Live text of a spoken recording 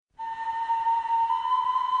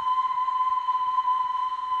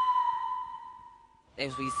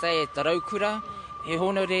as we say, te raukura, he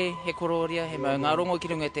honore, he kororia, he maungarongo ki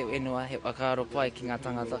runga te whenua, he whakaaro pai ki ngā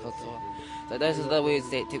tangata katoa. So those are the words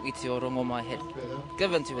that Te Ati Awa had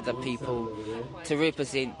given to the people to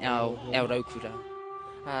represent our raukura.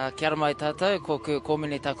 Kia ora mai tātou, ko Kurt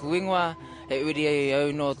Komene taku ingoa, he uri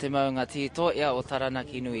au no te maunga tī toa o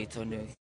Taranaki nui tonu.